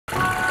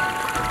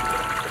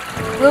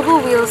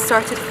Global Wheels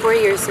started 4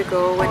 years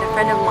ago when a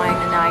friend of mine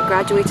and I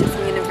graduated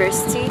from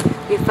university.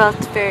 We felt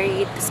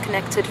very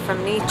disconnected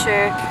from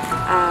nature.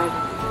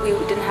 We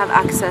didn't have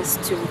access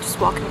to just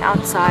walking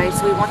outside,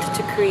 so we wanted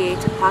to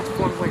create a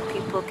platform where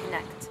people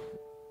connect.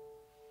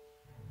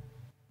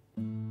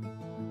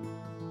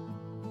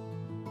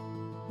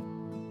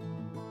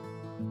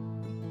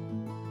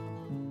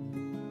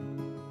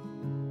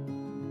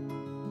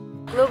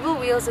 Global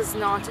Wheels is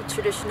not a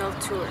traditional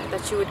tour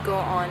that you would go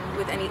on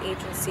with any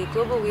agency.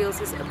 Global Wheels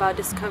is about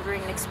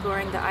discovering and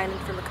exploring the island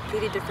from a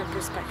completely different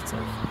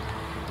perspective.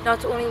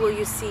 Not only will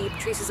you see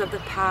traces of the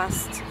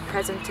past,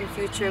 present and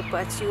future,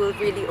 but you will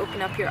really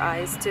open up your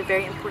eyes to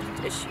very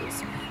important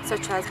issues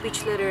such as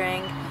beach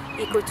littering,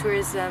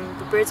 ecotourism,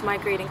 the birds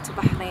migrating to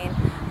Bahrain,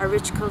 our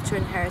rich culture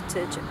and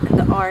heritage, and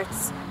the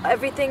arts,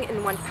 everything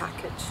in one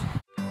package.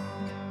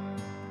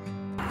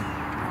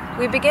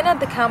 We begin at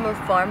the camel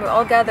farm. We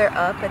all gather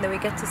up and then we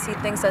get to see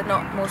things that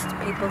not most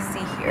people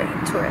see here,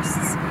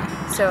 tourists.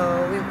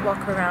 So we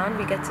walk around,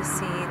 we get to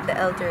see the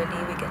elderly,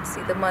 we get to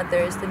see the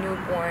mothers, the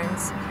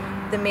newborns,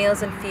 the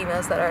males and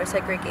females that are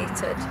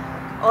segregated.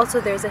 Also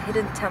there's a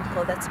hidden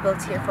temple that's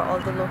built here for all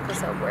the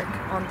locals that work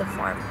on the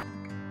farm.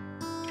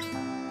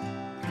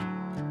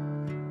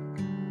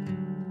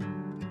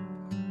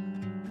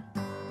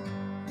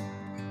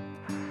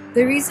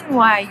 The reason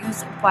why I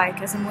use a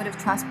bike as a mode of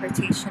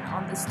transportation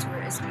on this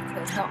tour is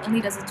because not only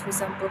does it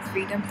resemble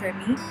freedom for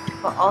me,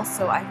 but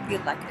also I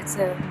feel like it's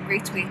a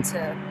great way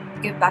to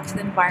give back to the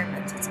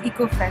environment. It's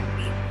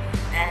eco-friendly,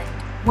 and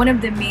one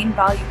of the main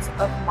values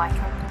of my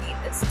company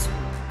is to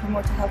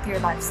promote a healthier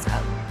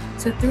lifestyle.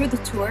 So through the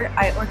tour,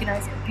 I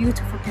organize a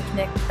beautiful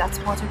picnic that's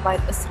sponsored by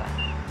Usra.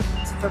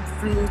 So from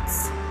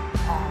fruits,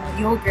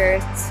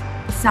 yogurt,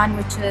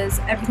 sandwiches,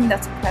 everything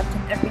that's prepped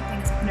and everything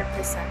is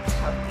 100%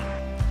 healthy.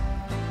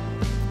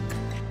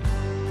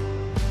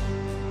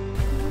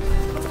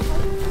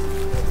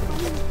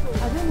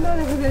 I didn't know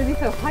it was going to be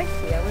so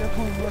hikey. I would have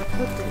home more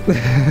quickly.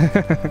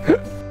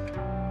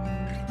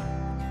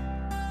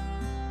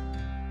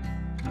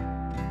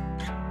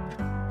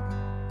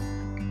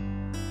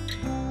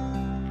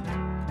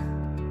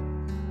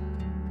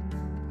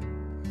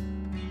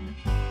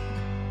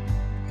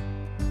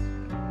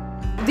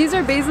 These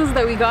are basils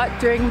that we got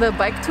during the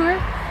bike tour.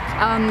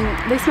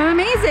 They smell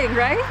amazing,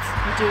 right?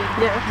 They do.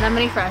 Yeah.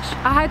 Lemony fresh.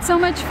 I had so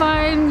much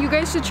fun. You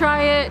guys should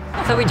try it.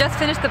 So we just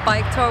finished the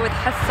bike tour with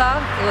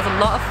Hessa. It was a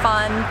lot of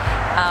fun.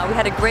 We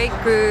had a great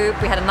group.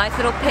 We had a nice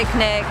little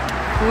picnic.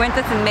 We went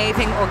to this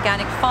amazing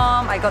organic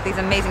farm. I got these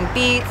amazing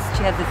beets.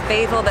 She has this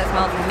basil that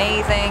smells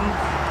amazing.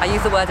 I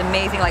use the word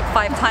amazing like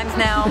 5 times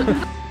now.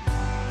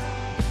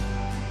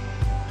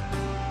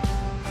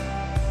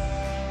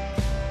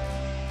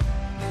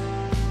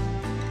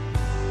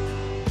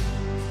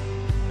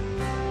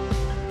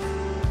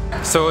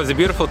 So it was a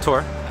beautiful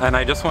tour, and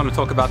I just want to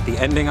talk about the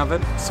ending of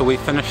it. So we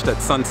finished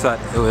at sunset.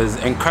 It was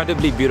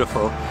incredibly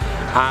beautiful,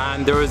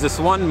 and there was this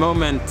one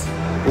moment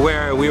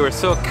where we were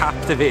so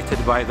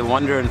captivated by the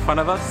wonder in front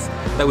of us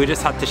that we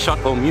just had to shut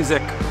all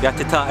music. We had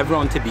to tell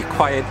everyone to be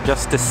quiet,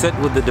 just to sit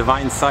with the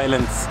divine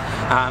silence,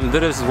 and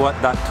that is what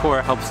that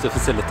tour helps to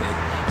facilitate.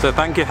 So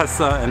thank you,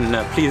 Hessa,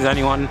 and please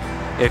anyone,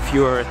 if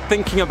you're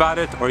thinking about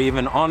it or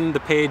even on the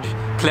page,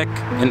 click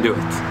and do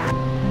it.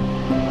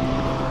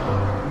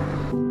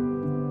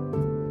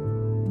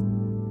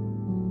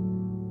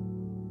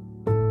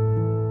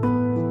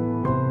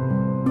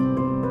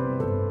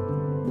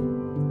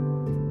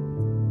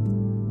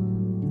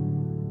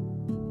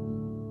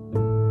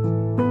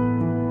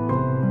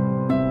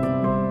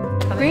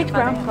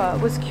 Great-grandpa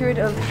was cured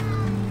of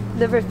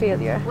liver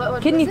failure,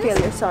 kidney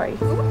failure, sorry.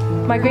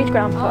 My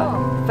great-grandpa,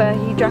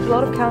 he drank a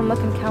lot of camel milk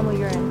and camel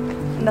urine.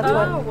 And that's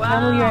what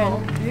camel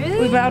urine. Really?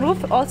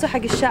 والمعروف also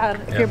حق الشعر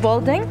if you're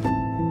balding.